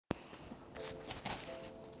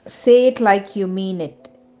Say it like you mean it.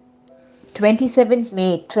 27th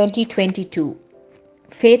May 2022.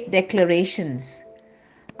 Faith Declarations.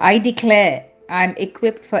 I declare I am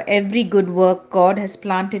equipped for every good work God has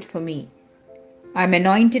planted for me. I am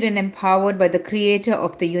anointed and empowered by the Creator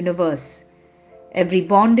of the universe. Every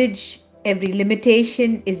bondage, every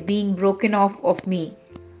limitation is being broken off of me.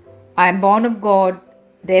 I am born of God,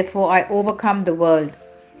 therefore I overcome the world.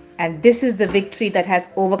 And this is the victory that has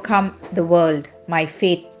overcome the world, my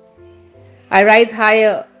faith. I rise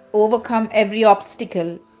higher, overcome every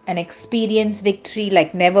obstacle, and experience victory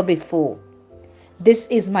like never before. This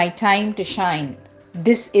is my time to shine.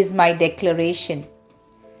 This is my declaration.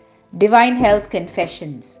 Divine Health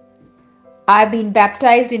Confessions. I've been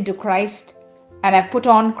baptized into Christ and I've put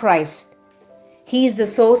on Christ. He is the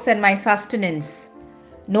source and my sustenance.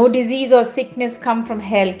 No disease or sickness come from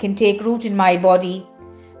hell can take root in my body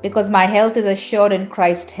because my health is assured in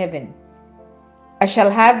Christ's heaven. I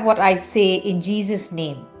shall have what I say in Jesus'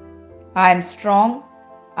 name. I am strong,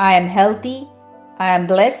 I am healthy, I am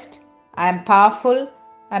blessed, I am powerful,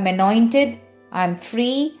 I am anointed, I am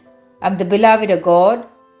free, I am the beloved of God,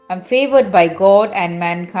 I am favored by God and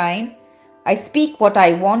mankind. I speak what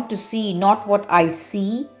I want to see, not what I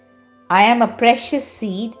see. I am a precious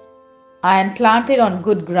seed. I am planted on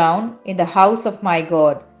good ground in the house of my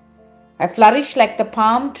God. I flourish like the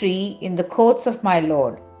palm tree in the courts of my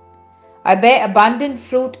Lord. I bear abundant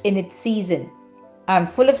fruit in its season. I am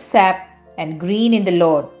full of sap and green in the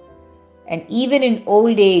Lord. And even in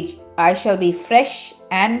old age I shall be fresh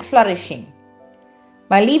and flourishing.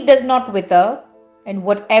 My leaf does not wither, and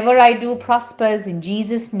whatever I do prospers in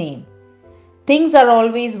Jesus' name. Things are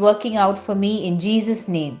always working out for me in Jesus'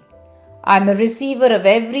 name. I am a receiver of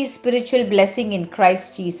every spiritual blessing in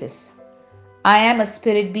Christ Jesus. I am a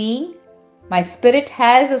spirit being. My spirit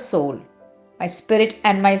has a soul. My spirit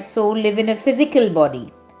and my soul live in a physical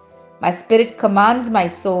body. My spirit commands my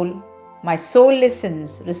soul. My soul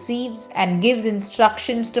listens, receives, and gives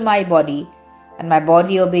instructions to my body, and my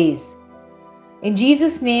body obeys. In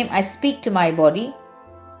Jesus' name, I speak to my body.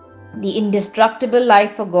 The indestructible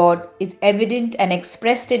life of God is evident and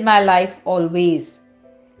expressed in my life always.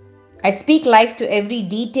 I speak life to every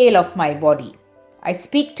detail of my body. I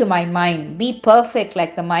speak to my mind, be perfect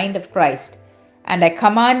like the mind of Christ, and I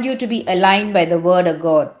command you to be aligned by the word of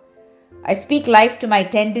God. I speak life to my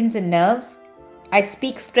tendons and nerves. I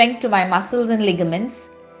speak strength to my muscles and ligaments.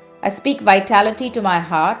 I speak vitality to my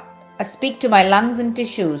heart. I speak to my lungs and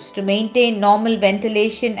tissues to maintain normal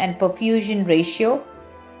ventilation and perfusion ratio.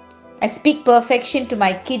 I speak perfection to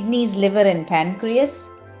my kidneys, liver, and pancreas.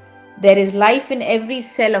 There is life in every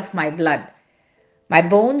cell of my blood. My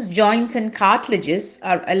bones, joints, and cartilages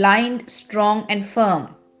are aligned, strong, and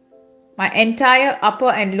firm. My entire upper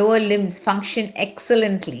and lower limbs function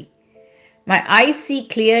excellently. My eyes see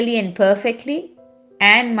clearly and perfectly,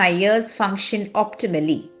 and my ears function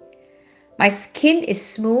optimally. My skin is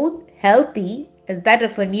smooth, healthy as that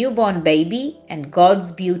of a newborn baby, and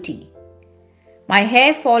God's beauty. My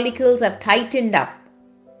hair follicles have tightened up.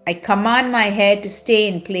 I command my hair to stay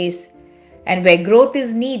in place, and where growth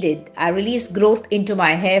is needed, I release growth into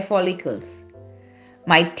my hair follicles.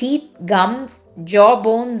 My teeth, gums, jaw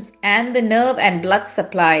bones, and the nerve and blood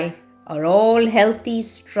supply are all healthy,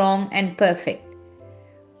 strong, and perfect.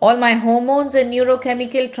 All my hormones and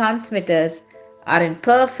neurochemical transmitters are in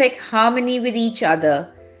perfect harmony with each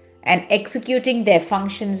other and executing their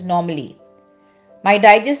functions normally. My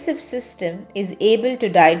digestive system is able to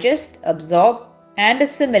digest, absorb, and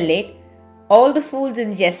assimilate all the foods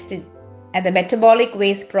ingested, and the metabolic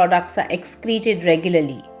waste products are excreted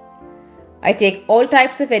regularly. I take all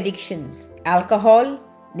types of addictions: alcohol,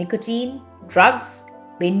 nicotine, drugs,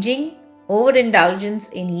 binging, overindulgence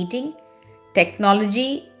in eating,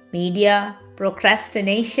 technology, media,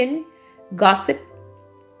 procrastination, gossip,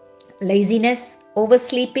 laziness,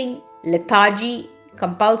 oversleeping, lethargy,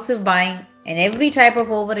 compulsive buying, and every type of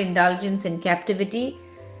overindulgence in captivity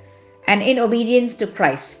and in obedience to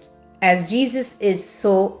Christ. As Jesus is,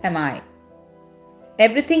 so am I.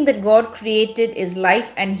 Everything that God created is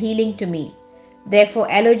life and healing to me. Therefore,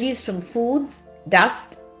 allergies from foods,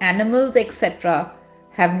 dust, animals, etc.,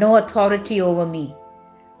 have no authority over me.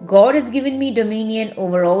 God has given me dominion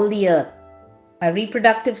over all the earth. My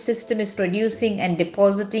reproductive system is producing and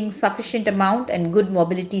depositing sufficient amount and good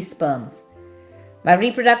mobility sperms. My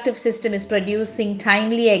reproductive system is producing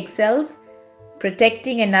timely egg cells,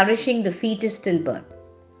 protecting and nourishing the fetus stillbirth.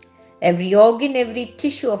 Every organ, every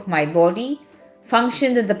tissue of my body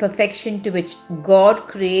functions in the perfection to which God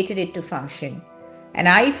created it to function. And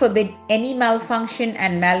I forbid any malfunction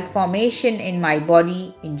and malformation in my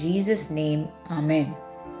body in Jesus' name. Amen.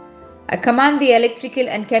 I command the electrical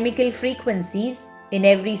and chemical frequencies in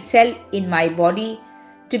every cell in my body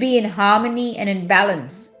to be in harmony and in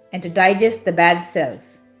balance and to digest the bad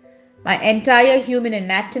cells. My entire human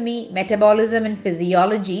anatomy, metabolism, and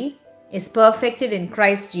physiology is perfected in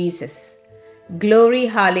Christ Jesus. Glory,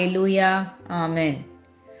 hallelujah, amen.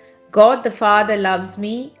 God the Father loves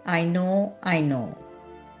me, I know, I know.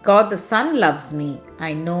 God the Son loves me,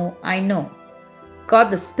 I know, I know. God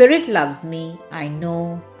the Spirit loves me, I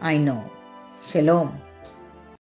know, I know. Shalom.